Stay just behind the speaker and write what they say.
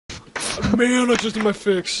Man, I just did my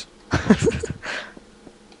fix.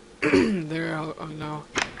 There, oh no.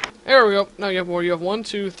 There we go. Now you have more. You have 1,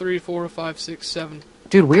 2, 3, 4, 5, 6, 7.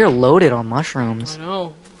 Dude, we are loaded on mushrooms. I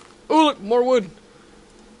know. Oh, look, more wood.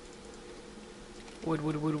 Wood.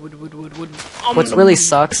 What really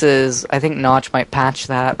sucks is I think Notch might patch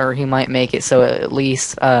that, or he might make it so it at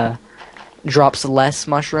least drops less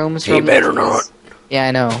mushrooms. He better not. Yeah,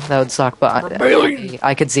 I know that would suck, but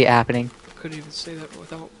I could see it happening. I couldn't even say that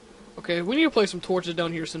without. Okay, we need to place some torches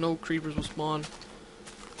down here so no creepers will spawn.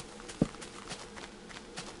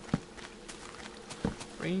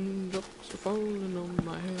 Raindrops are falling on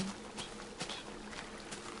my head.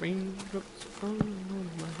 Raindrops are falling on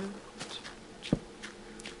my head.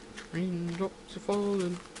 Raindrops are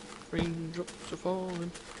falling. Raindrops are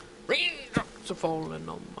falling. Raindrops are falling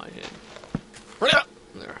on my head.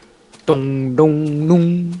 There. Dum dum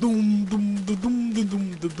dum. Doom, doom, da, doom, da,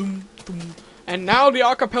 doom, da, doom, doom. And now the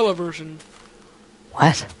acapella version.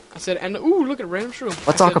 What? I said, and ooh, look at random shroom.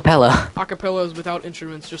 What's acapella? Acapella is without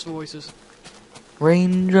instruments, just voices.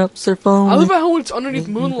 Raindrops are falling. I love how when it's underneath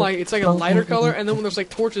moonlight, it's like a lighter color, and then when there's like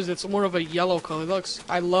torches, it's more of a yellow color. It looks.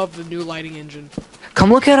 I love the new lighting engine.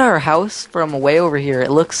 Come look at our house from way over here.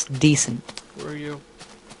 It looks decent. Where are you?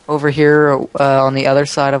 Over here, on the other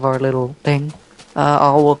side of our little thing.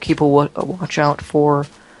 We'll keep a watch out for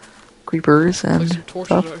creepers and Like some torches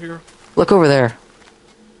stuff. out here. Look over there.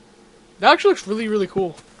 That actually looks really, really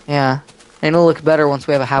cool. Yeah, and it'll look better once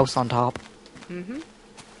we have a house on top. Mm-hmm.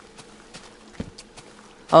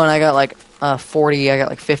 Oh, and I got like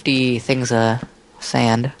 50 things of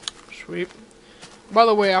sand. Sweet. By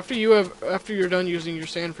the way, after you're done using your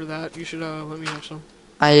sand for that, you should let me have some.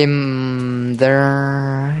 I'm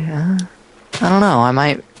there. I don't know. I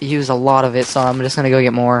might use a lot of it, so I'm just gonna go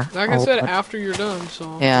get more. Like I said, after you're done,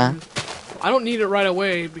 so... Yeah. I don't need it right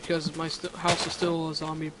away, because my house is still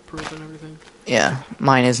zombie-proof and everything. Yeah,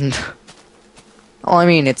 mine isn't. Well, I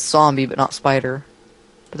mean, it's zombie, but not spider.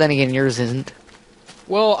 But then again, yours isn't.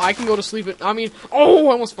 Well, I can go to sleep at... I mean... Oh,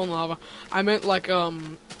 I almost fell in lava. I meant, like, Yeah,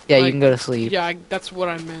 like, you can go to sleep. Yeah, that's what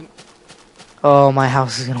I meant. Oh, my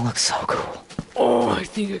house is gonna look so cool. Oh, I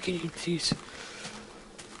think I can eat these.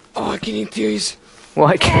 Oh, I can eat these.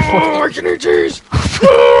 What? Oh, I can eat these.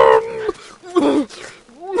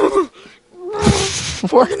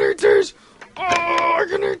 I can eat these. Oh, I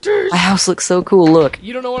can eat these. My house looks so cool. Look.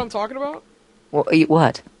 You don't know what I'm talking about? Well, eat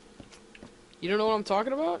what? You don't know what I'm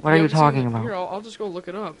talking about? What are you haven't seen talking it? about? Here, I'll just go look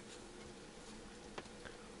it up.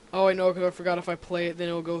 Oh, I know, because I forgot if I play it, then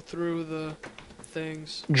it'll go through the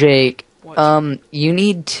things. Jake. What? You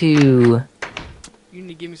need to You need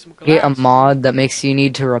to give me some glass. get a mod that makes you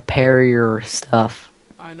need to repair your stuff.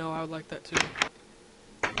 I know, I would like that too.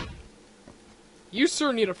 You,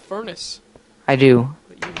 sir, need a furnace. I do.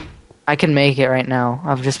 But you need... I can make it right now.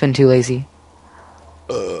 I've just been too lazy.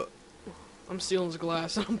 I'm stealing this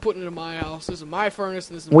glass and I'm putting it in my house. This is my furnace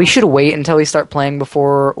and this is We my... should wait until we start playing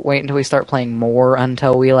wait until we start playing more,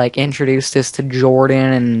 until we, like, introduce this to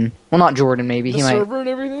Jordan and... Well, not Jordan, maybe. The He server might... and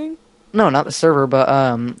everything? No, not the server, but,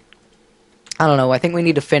 I don't know. I think we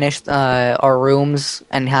need to finish, our rooms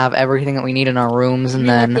and have everything that we need in our rooms, and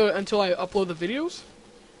You mean then... like until I upload the videos?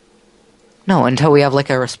 No, until we have, like,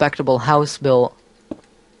 a respectable house built.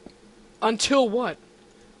 Until what?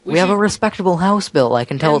 We have a respectable house built, like,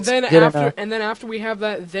 until and it's then good after, enough. And then after we have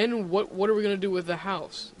that, then what are we going to do with the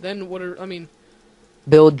house? Then what are... I mean...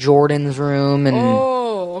 Build Jordan's room, and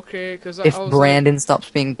Oh, okay, because if Brandon stops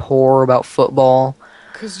being poor about football...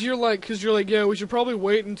 Because you're like, yeah, we should probably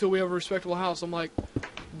wait until we have a respectable house. I'm like,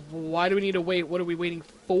 why do we need to wait? What are we waiting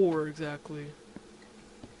for, exactly?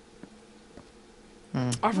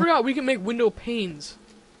 I forgot, we can make window panes.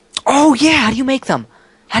 Oh, yeah! How do you make them?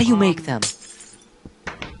 How do you make them?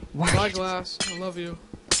 Bye, glass. I love you.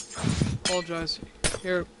 Apologize.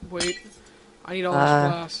 Here, wait. I need all this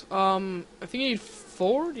glass. I think you need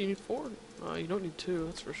 4? Do you need 4? You don't need 2,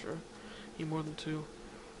 that's for sure. You need more than 2.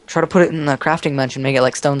 Try to put it in the crafting bench and make it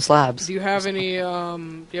like stone slabs. Do you have any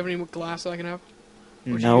glass that I can have?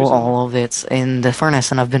 No, all of it's in the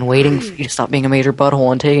furnace, and I've been waiting for you to stop being a major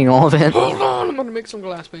butthole and taking all of it. Hold on, I'm gonna make some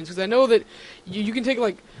glass panes, because I know that you can take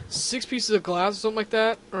like 6 pieces of glass or something like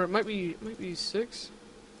that, or it might be 6.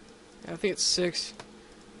 Yeah, I think it's 6.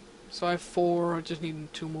 So I have 4, I just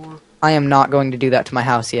need 2 more. I am not going to do that to my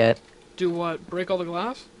house yet. Do what, break all the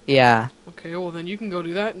glass? Yeah. Okay, well then you can go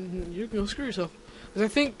do that, and you can go screw yourself. Because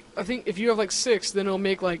I think if you have like 6, then it'll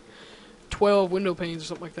make like 12 window panes or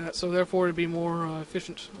something like that, so therefore it'd be more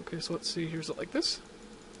efficient. Okay, so let's see, here's it like this.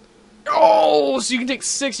 Oh, so you can take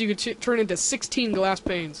 6, you can turn into 16 glass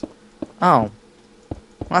panes. Oh.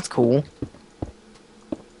 Well, that's cool.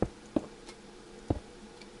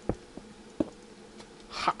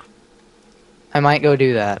 I might go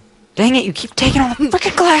do that. Dang it! You keep taking all the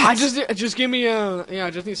freaking glass. Just give me yeah. I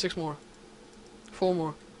just need 6 more. 4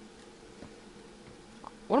 more.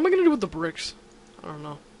 What am I gonna do with the bricks? I don't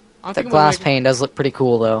know. That glass pane does look pretty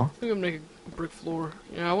cool, though. I think I'm gonna make a brick floor.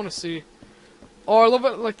 Yeah, I want to see. Oh, I love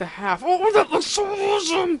it like the half. Oh, that looks so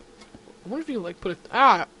awesome! I wonder if you like put it.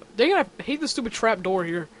 Ah, dang it! I hate this stupid trap door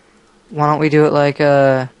here. Why don't we do it like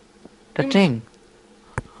the thing?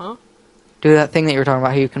 Huh? Do that thing that you were talking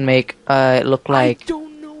about. How you can make it look like. I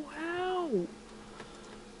don't know how.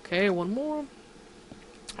 Okay, one more.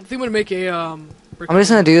 I think I'm gonna make a brick I'm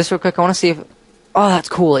just gonna do this real quick. I want to see if. Oh, that's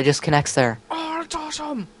cool. It just connects there. Oh, that's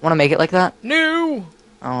awesome! Want to make it like that? No.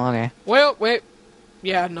 Oh, okay. Well, wait.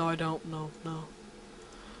 Yeah, no, I don't. No.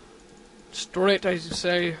 Straight, as you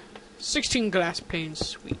say. 16 glass panes,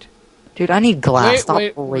 sweet. Dude, I need glass. Stop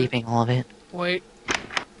wait. raping all of it. Wait.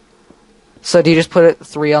 So do you just put it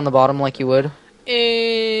 3 on the bottom like you would?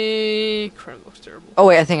 Crap, looks terrible. Oh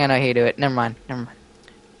wait, I think I know how you do it. Never mind.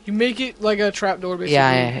 You make it like a trapdoor, basically.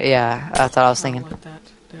 Yeah. That's what I was thinking. Like that.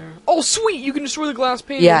 There. Oh, sweet! You can destroy the glass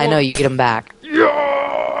pane. Yeah, I know. You get them back.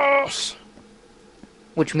 Yes!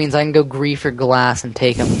 Which means I can go grief your glass and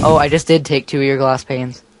take them. Oh, I just did take 2 of your glass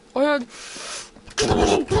panes. Oh, yeah.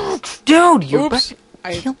 Dude, you're Oops.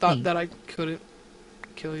 I kill thought me. that I couldn't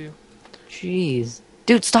kill you. Jeez.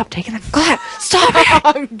 Dude, stop taking that glass! Stop it!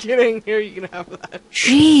 I'm kidding. Here, you can have that.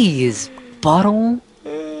 Jeez. Bottle.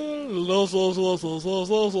 I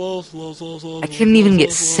couldn't even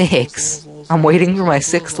get 6. I'm waiting for my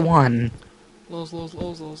 6th one.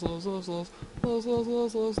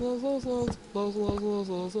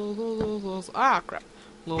 Ah, crap.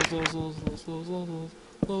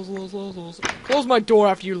 Close my door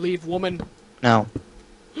after you leave, woman. No.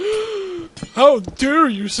 How dare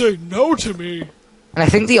you say no to me? And I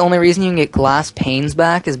think the only reason you can get glass panes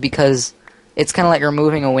back is because it's kind of like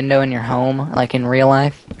removing a window in your home, like in real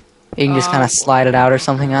life. You can just kind of slide it out or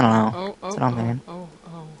something. I don't know. That's what I'm thinking.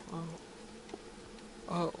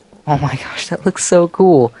 Oh my gosh, that looks so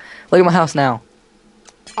cool. Look at my house now.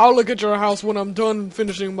 I'll look at your house when I'm done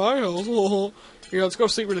finishing my house. Here, let's go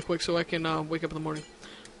sleep really quick so I can wake up in the morning.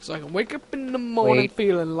 So I can wake up in the morning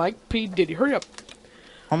feeling like P. Diddy. Hurry up.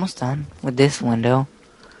 Almost done with this window.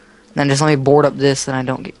 Then just let me board up this so I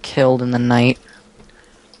don't get killed in the night.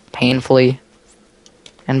 Painfully.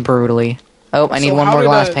 And brutally. Oh, I need one more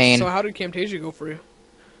glass pane. So how did Camtasia go for you?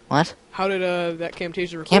 What? How did that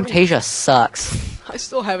Camtasia record? Camtasia sucks. I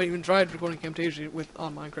still haven't even tried recording Camtasia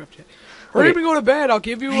on Minecraft yet. Hurry up and go to bed. I'll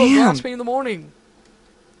give you a glass pane in the morning.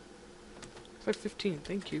 It's like 15.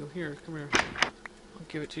 Thank you. Here, come here. I'll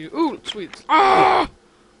give it to you. Ooh, sweet. Ah!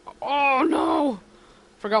 Oh no!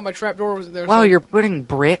 Forgot my trapdoor was there. Wow, so you're putting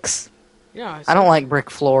bricks? Yeah. I don't like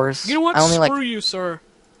brick floors. You know what? I only Screw you, sir.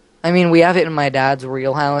 I mean, we have it in my dad's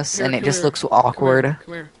real house, Here, and it come just here. looks awkward.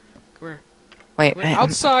 Come here. Wait,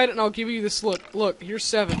 outside, and I'll give you this. Look. Here's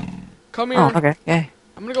 7. Come here. Oh, okay. Yeah.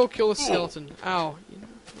 I'm gonna go kill the skeleton. Ow.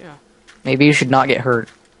 Yeah. Maybe you should not get hurt.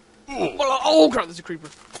 Oh crap! There's a creeper.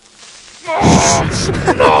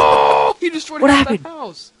 No! He destroyed What half happened? that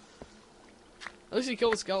house. At least he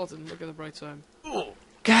killed the skeleton. Look at the bright side.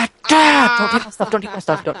 God damn! Don't take my stuff. Don't take my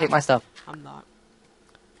stuff. Don't take my stuff. I'm not.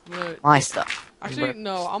 I'm gonna... My stuff. Actually,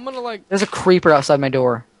 no. I'm gonna like. There's a creeper outside my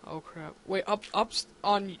door. Oh crap! Wait, up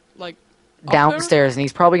on like. Up Downstairs, and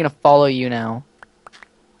he's probably gonna follow you now.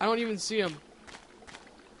 I don't even see him.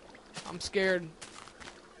 I'm scared.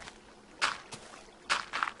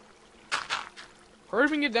 Hurry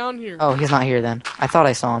up and get down here. Oh, he's not here then. I thought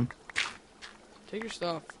I saw him. Take your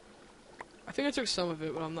stuff. I think I took some of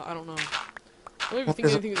it, but I don't know. I don't even What think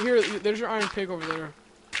is anything. Here, there's your iron pig over there.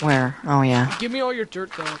 Where? Oh, yeah. Give me all your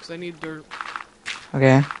dirt though, because I need dirt.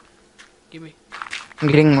 Okay. Give me. I'm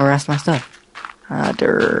getting the rest of my stuff.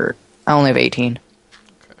 Dirt. I only have 18.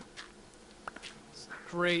 Okay.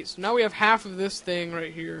 Great. So now we have half of this thing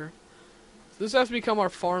right here. So this has to become our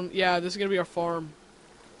farm. Yeah, this is gonna be our farm.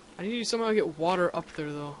 I need to somehow get water up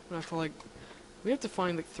there though. I'm gonna have to like. We have to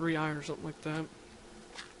find like 3 iron or something like that.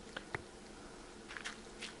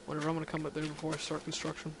 Whatever. I'm gonna come up there before I start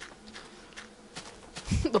construction.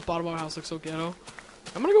 The bottom of my house looks so ghetto.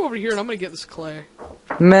 I'm gonna go over here and I'm gonna get this clay.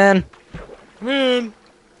 Man. Come in.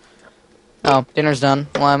 Oh, dinner's done.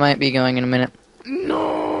 Well, I might be going in a minute.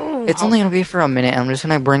 No. It's only gonna be for a minute. I'm just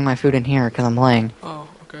gonna bring my food in here because I'm playing. Oh,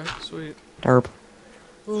 okay, sweet. Derp.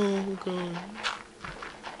 Oh, okay.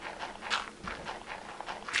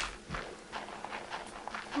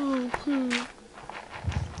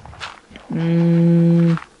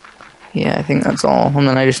 Yeah, I think that's all. And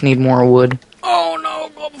then I just need more wood. Oh no!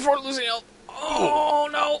 Go before losing health. Oh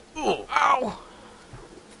no! Ow!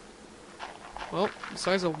 Well,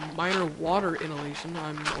 besides a minor water inhalation,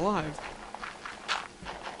 I'm alive.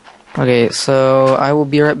 Okay, so I will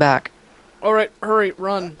be right back. Alright, hurry,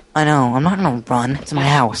 run. I know, I'm not gonna run. It's my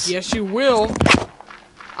house. Yes, you will.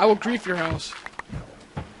 I will grief your house.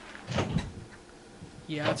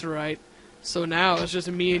 Yeah, that's right. So now it's just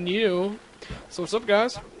me and you. So what's up,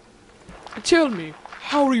 guys? Tell me,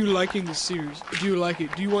 how are you liking this series? Do you like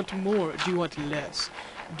it? Do you want more? Do you want less?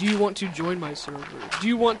 Do you want to join my server? Do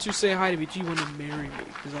you want to say hi to me? Do you want to marry me?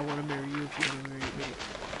 Because I want to marry you if you want to marry me.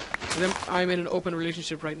 And then I'm in an open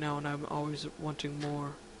relationship right now, and I'm always wanting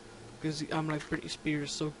more. Because I'm like Britney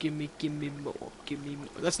Spears, so give me more. Give me more.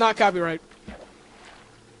 That's not copyright.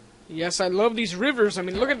 Yes, I love these rivers. I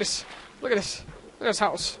mean, look at this. Look at this. Look at this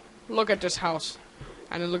house. Look at this house.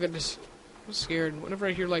 And then look at this. I'm scared. Whenever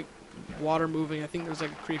I hear, like, water moving, I think there's,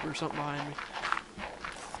 like, a creeper or something behind me.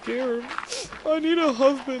 Scared. I need a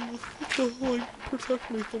husband to, like, protect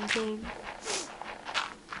me sometimes.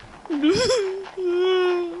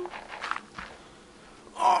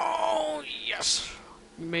 Oh, yes.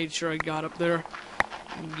 Made sure I got up there.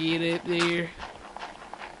 Get it there.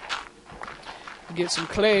 Get some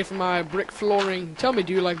clay for my brick flooring. Tell me,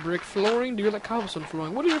 do you like brick flooring? Do you like cobblestone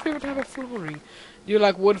flooring? What is your favorite type of flooring? Do you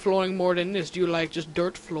like wood flooring more than this? Do you like just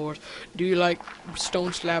dirt floors? Do you like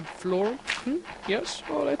stone slab floor? Yes?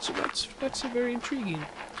 Oh, that's very intriguing.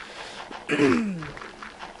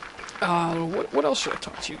 What else should I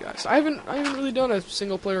talk to you guys? I haven't really done a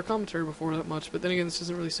single player commentary before that much, but then again, this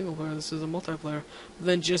isn't really single player, this is a multiplayer. But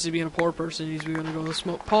then Jesse being a poor person, he's gonna go to the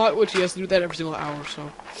smoke pot, which he has to do that every single hour,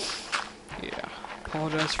 so yeah.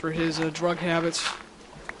 Apologize for his drug habits.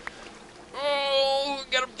 Oh,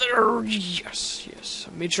 get up there! Yes, yes.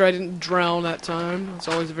 I made sure I didn't drown that time. It's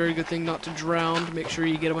always a very good thing not to drown, to make sure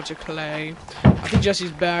you get a bunch of clay. I think Jesse's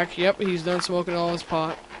back. Yep, he's done smoking all his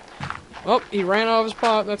pot. Oh, he ran out of his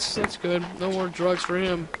pot. That's good. No more drugs for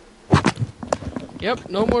him. Yep,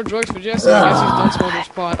 no more drugs for Jesse. I guess he's done smoking his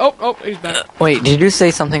pot. Oh, he's back. Wait, did you say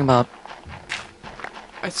something about...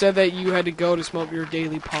 I said that you had to go to smoke your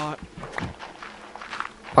daily pot.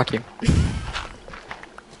 Fuck you.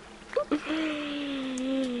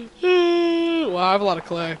 Well, I have a lot of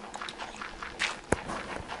clay.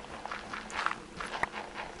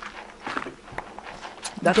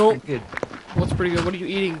 That's pretty good. What's pretty good? What are you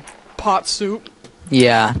eating? Pot soup?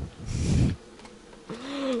 Yeah.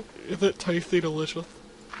 Is it tasty delicious?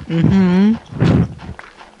 Mm-hmm.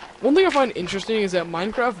 One thing I find interesting is that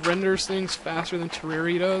Minecraft renders things faster than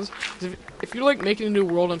Terraria does. 'Cause if you're like making a new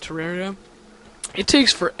world on Terraria, it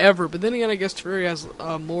takes forever. But then again, I guess Terraria has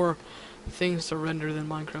more things to render than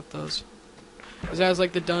Minecraft does. It has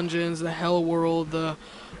like the dungeons, the hell world, the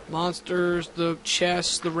monsters, the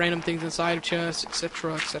chests, the random things inside of chests,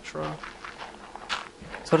 etc., etc.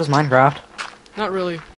 So does Minecraft. Not really.